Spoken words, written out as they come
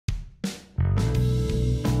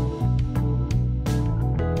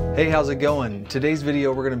Hey, how's it going? Today's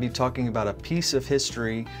video we're going to be talking about a piece of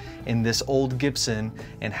history in this old Gibson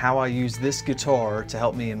and how I use this guitar to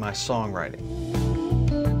help me in my songwriting.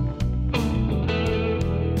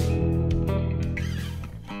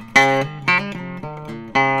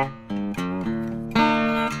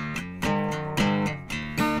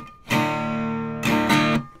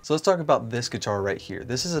 So let's talk about this guitar right here.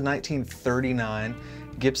 This is a 1939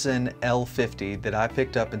 Gibson L-50 that I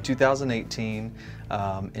picked up in 2018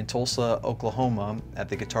 in Tulsa, Oklahoma at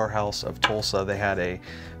the Guitar House of Tulsa. They had a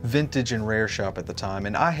vintage and rare shop at the time,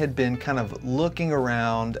 and I had been kind of looking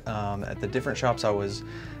around at the different shops I was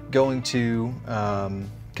going to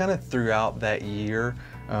kind of throughout that year,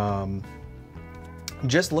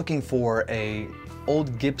 just looking for a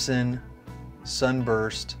old Gibson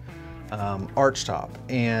Sunburst arch top.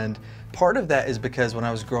 And part of that is because when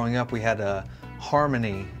I was growing up we had a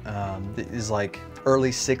Harmony that is like early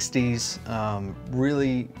 60s,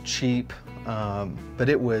 really cheap, but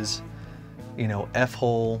it was, you know,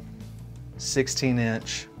 F-hole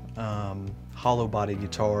 16-inch hollow body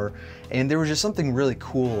guitar, and there was just something really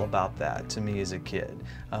cool about that to me as a kid.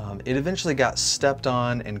 It eventually got stepped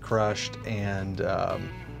on and crushed, and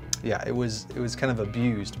yeah, it was kind of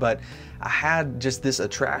abused, but I had just this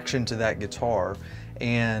attraction to that guitar,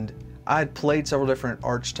 and I'd played several different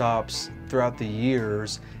arch tops throughout the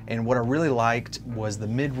years, and what I really liked was the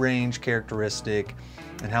mid-range characteristic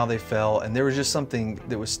and how they felt, and there was just something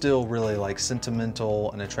that was still really like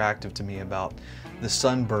sentimental and attractive to me about the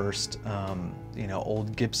Sunburst, you know,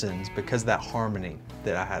 old Gibsons, because of that harmony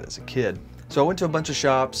that I had as a kid. So I went to a bunch of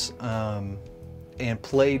shops and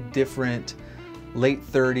played different late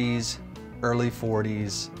 30s, early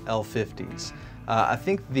 40s L-50s. I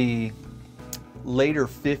think the later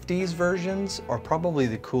 50s versions are probably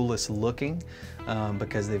the coolest looking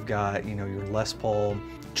because they've got, you know, your Les Paul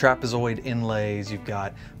trapezoid inlays, you've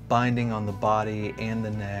got binding on the body and the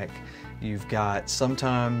neck, you've got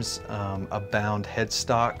sometimes a bound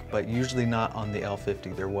headstock, but usually not on the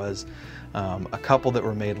L-50. There was a couple that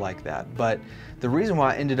were made like that, but the reason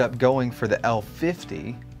why I ended up going for the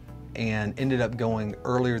L-50 and ended up going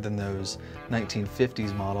earlier than those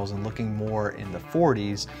 1950s models and looking more in the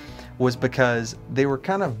 40s was because they were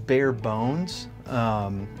kind of bare bones,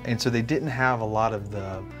 and so they didn't have a lot of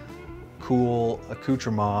the cool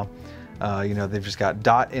accoutrement. You know, they've just got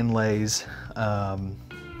dot inlays,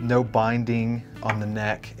 no binding on the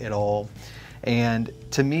neck at all, and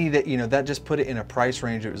to me that, you know, that just put it in a price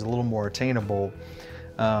range that was a little more attainable.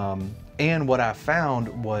 And what I found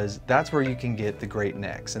was that's where you can get the great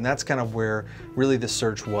necks, and that's kind of where really the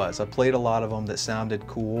search was. I played a lot of them that sounded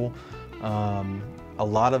cool. A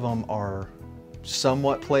lot of them are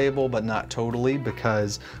somewhat playable, but not totally,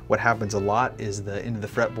 because what happens a lot is the end of the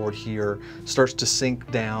fretboard here starts to sink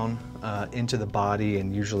down into the body,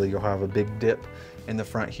 and usually you'll have a big dip in the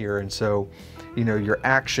front here, and so, you know, your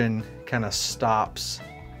action kind of stops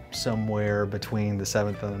somewhere between the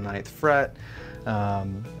 7th and the 9th fret.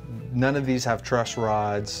 None of these have truss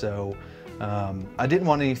rods, so I didn't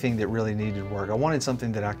want anything that really needed work. I wanted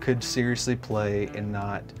something that I could seriously play and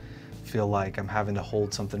not feel like I'm having to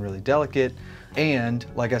hold something really delicate. And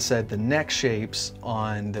like I said, the neck shapes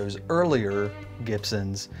on those earlier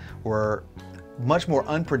Gibsons were much more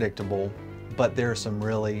unpredictable, but there are some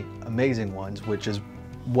really amazing ones, which is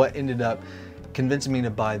what ended up convincing me to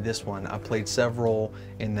buy this one. I played several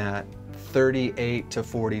in that 38 to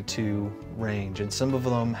 42 range, and some of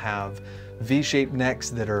them have V-shaped necks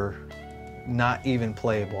that are not even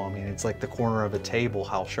playable. I mean, it's like the corner of a table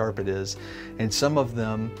how sharp it is, and some of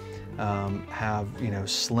them have, you know,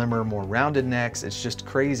 slimmer, more rounded necks. It's just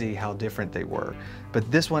crazy how different they were. But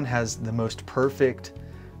this one has the most perfect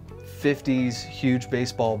 50s huge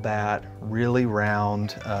baseball bat, really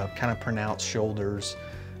round, kind of pronounced shoulders,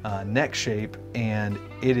 neck shape, and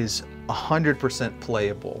it is 100%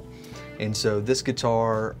 playable. And so this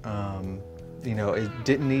guitar, you know, it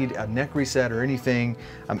didn't need a neck reset or anything.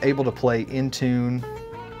 I'm able to play in tune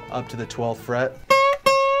up to the 12th fret.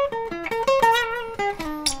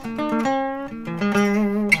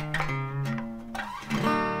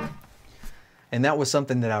 And that was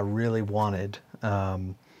something that I really wanted.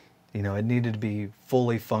 You know, it needed to be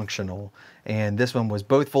fully functional, and this one was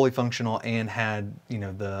both fully functional and had, you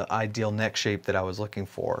know, the ideal neck shape that I was looking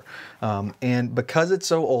for. And because it's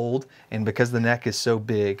so old and because the neck is so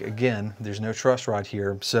big, again, there's no truss rod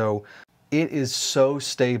here, so it is so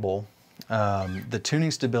stable. The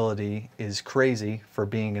tuning stability is crazy for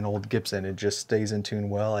being an old Gibson. It just stays in tune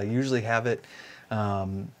well. I usually have it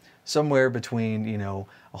somewhere between, you know,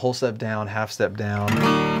 a whole step down, half step down.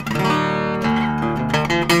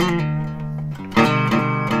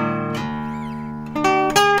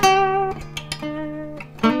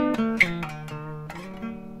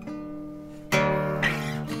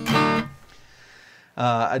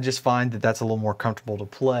 I just find that that's a little more comfortable to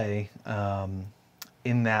play.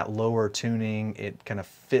 In that lower tuning, it kind of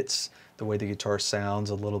fits the way the guitar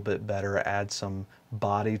sounds a little bit better, adds some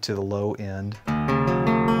body to the low end.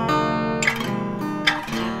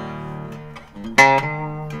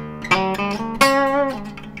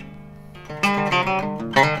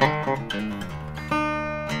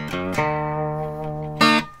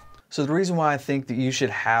 So the reason why I think that you should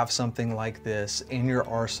have something like this in your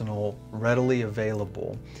arsenal readily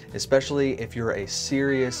available, especially if you're a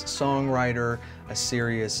serious songwriter, a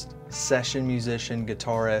serious session musician,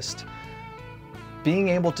 guitarist, being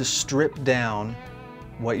able to strip down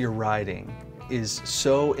what you're writing is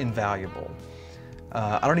so invaluable.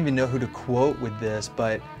 I don't even know who to quote with this,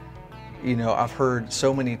 but you know, I've heard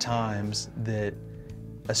so many times that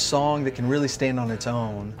a song that can really stand on its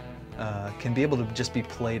own can be able to just be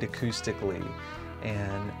played acoustically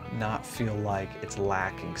and not feel like it's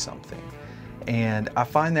lacking something. And I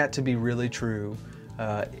find that to be really true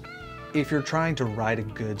if you're trying to write a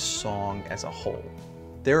good song as a whole.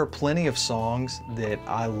 There are plenty of songs that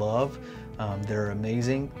I love. They're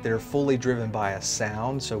amazing. They're fully driven by a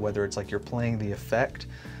sound, so whether it's like you're playing the effect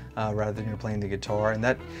rather than you're playing the guitar, and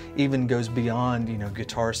that even goes beyond, you know,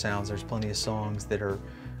 guitar sounds. There's plenty of songs that are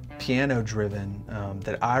piano driven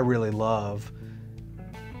that I really love,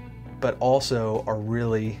 but also are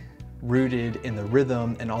really rooted in the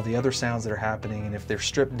rhythm and all the other sounds that are happening, and if they're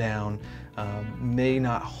stripped down, may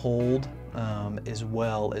not hold as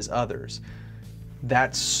well as others.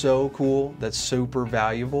 That's so cool, that's super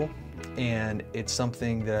valuable, and it's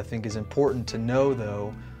something that I think is important to know,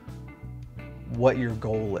 though, what your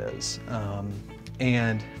goal is.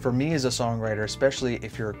 And for me as a songwriter, especially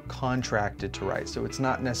if you're contracted to write, so it's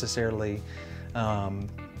not necessarily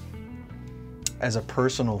as a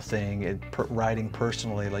personal thing, writing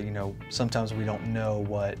personally, like, you know, sometimes we don't know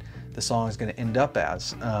what the song is going to end up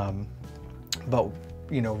as. But,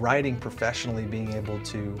 you know, writing professionally, being able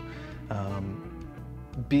to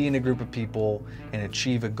be in a group of people and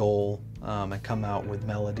achieve a goal and come out with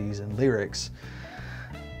melodies and lyrics,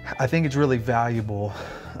 I think it's really valuable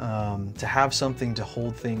to have something to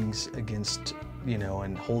hold things against, you know,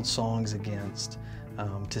 and hold songs against,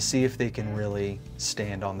 to see if they can really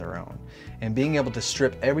stand on their own. And being able to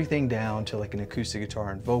strip everything down to like an acoustic guitar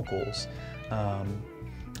and vocals,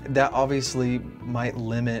 that obviously might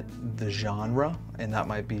limit the genre, and that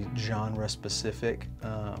might be genre specific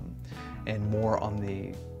and more on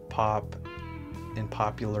the pop and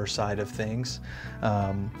popular side of things.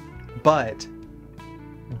 But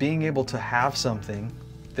being able to have something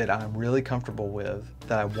that I'm really comfortable with,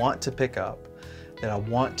 that I want to pick up, that I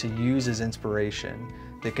want to use as inspiration,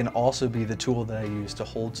 that can also be the tool that I use to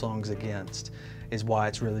hold songs against, is why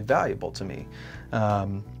it's really valuable to me.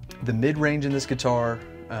 The mid-range in this guitar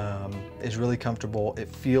is really comfortable. It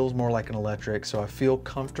feels more like an electric, so I feel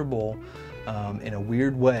comfortable in a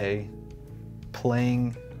weird way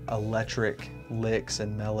playing electric licks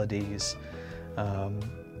and melodies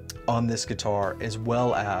on this guitar, as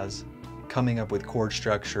well as coming up with chord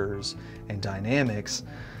structures and dynamics.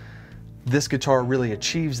 This guitar really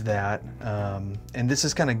achieves that, and this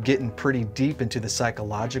is kind of getting pretty deep into the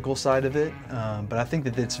psychological side of it, but I think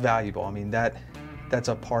that it's valuable. I mean, that's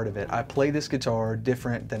a part of it. I play this guitar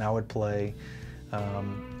different than I would play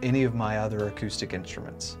any of my other acoustic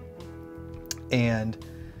instruments, and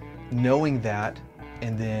knowing that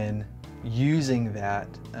and then using that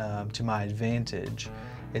to my advantage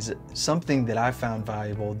is something that I found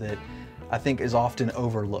valuable, that I think is often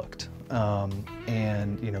overlooked.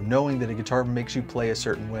 And you know, knowing that a guitar makes you play a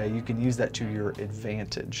certain way, you can use that to your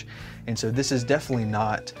advantage. And so this is definitely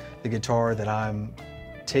not the guitar that I'm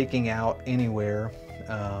taking out anywhere.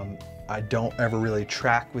 I don't ever really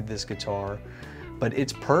track with this guitar, but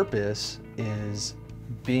its purpose is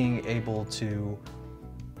being able to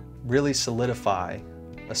really solidify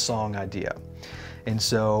a song idea. And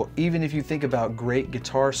so even if you think about great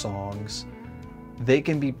guitar songs, they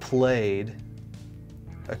can be played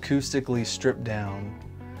acoustically stripped down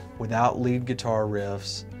without lead guitar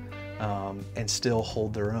riffs and still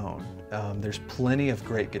hold their own. There's plenty of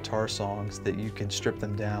great guitar songs that you can strip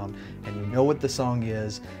them down and you know what the song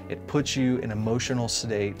is, it puts you in an emotional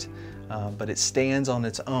state, but it stands on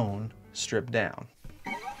its own stripped down.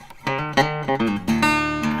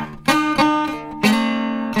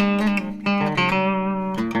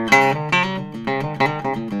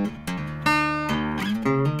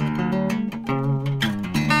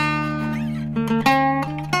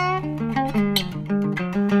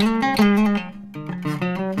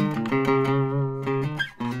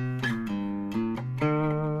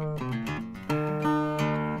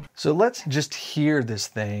 So let's just hear this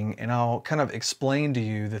thing and I'll kind of explain to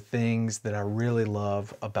you the things that I really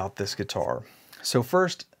love about this guitar. So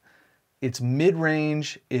first, its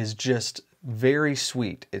mid-range is just very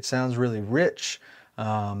sweet. It sounds really rich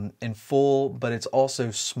and full, but it's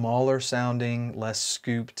also smaller sounding, less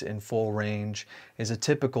scooped and full range, is a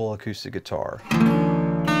typical acoustic guitar.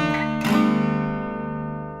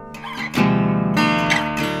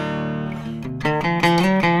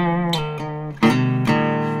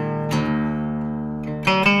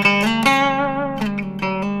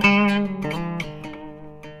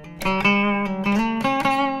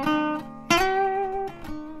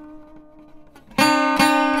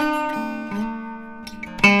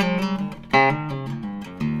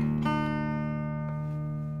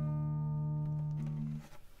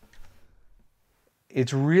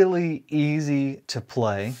 It's really easy to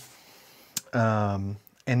play, and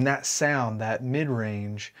that sound, that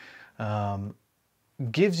mid-range,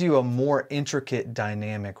 gives you a more intricate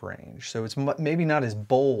dynamic range. So it's maybe not as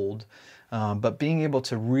bold, but being able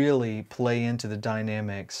to really play into the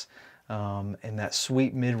dynamics and that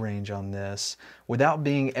sweet mid-range on this without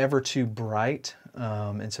being ever too bright,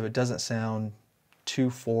 and so it doesn't sound too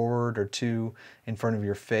forward or too in front of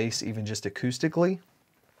your face, even just acoustically,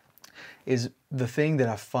 is the thing that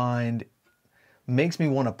I find makes me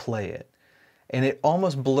want to play it. And it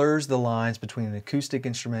almost blurs the lines between an acoustic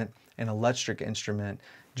instrument and an electric instrument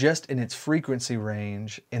just in its frequency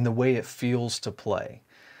range and the way it feels to play.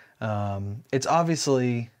 It's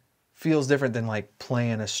obviously feels different than like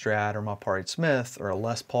playing a Strat or Maupared Smith or a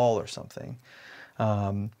Les Paul or something.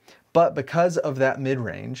 But because of that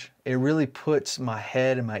mid-range, it really puts my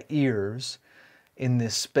head and my ears in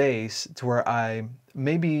this space to where I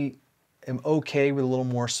maybe am okay with a little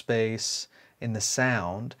more space in the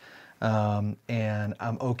sound, and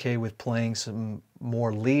I'm okay with playing some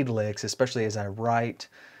more lead licks, especially as I write,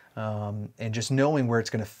 and just knowing where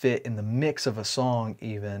it's going to fit in the mix of a song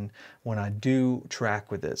even when I do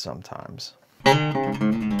track with it sometimes.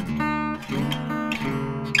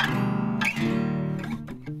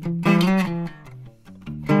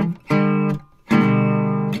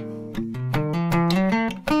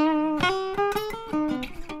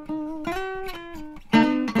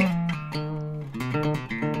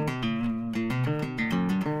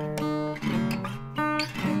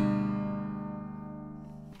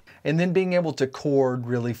 And then being able to chord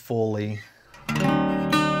really fully.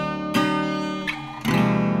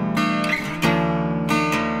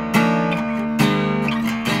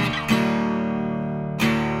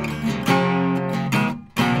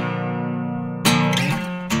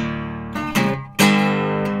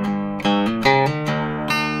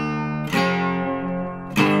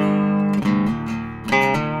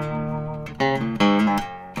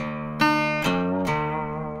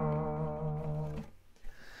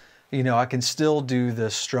 You know, I can still do the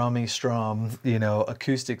strummy strum, you know,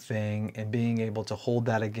 acoustic thing, and being able to hold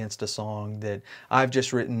that against a song that I've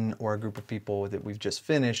just written or a group of people that we've just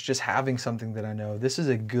finished, just having something that I know this is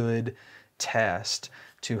a good test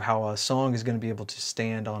to how a song is going to be able to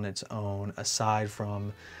stand on its own aside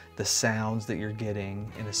from the sounds that you're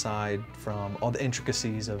getting and aside from all the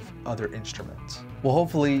intricacies of other instruments. Well,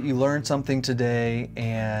 hopefully you learned something today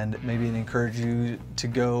and maybe it encouraged you to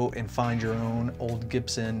go and find your own old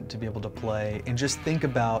Gibson to be able to play, and just think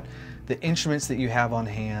about the instruments that you have on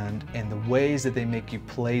hand and the ways that they make you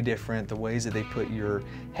play different, the ways that they put your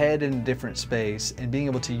head in a different space, and being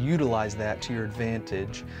able to utilize that to your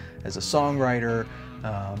advantage as a songwriter,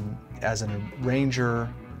 as an arranger,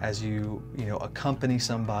 as you accompany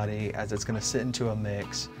somebody, as it's going to sit into a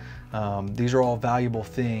mix. These are all valuable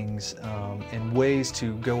things and ways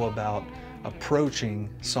to go about approaching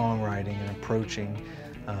songwriting and approaching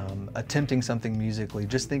attempting something musically.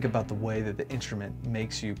 Just think about the way that the instrument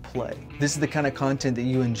makes you play. This is the kind of content that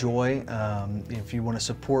you enjoy. If you want to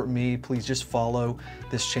support me, please just follow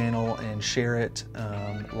this channel and share it,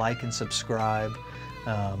 like and subscribe.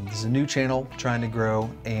 This is a new channel trying to grow,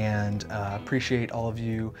 and I appreciate all of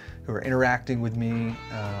you who are interacting with me,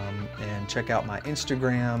 and check out my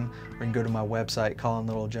Instagram, or you can go to my website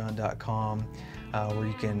colinlittlejohn.com, where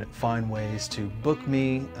you can find ways to book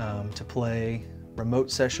me to play,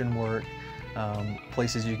 remote session work,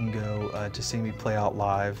 places you can go to see me play out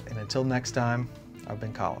live. And until next time, I've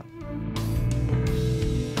been Colin.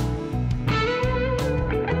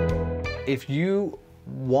 If you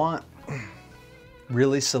want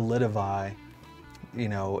really solidify,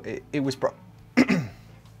 it was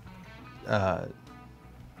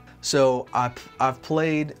so I've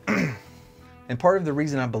played and part of the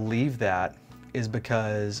reason I believe that is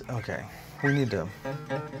because, okay, we need to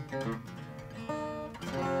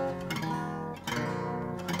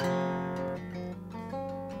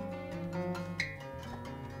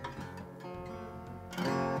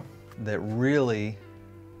that really,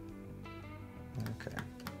 okay.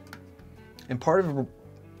 And part of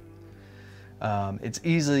it's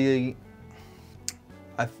easily,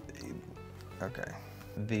 okay,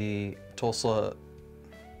 the Tulsa,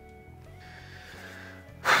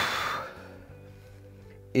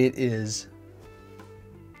 it is,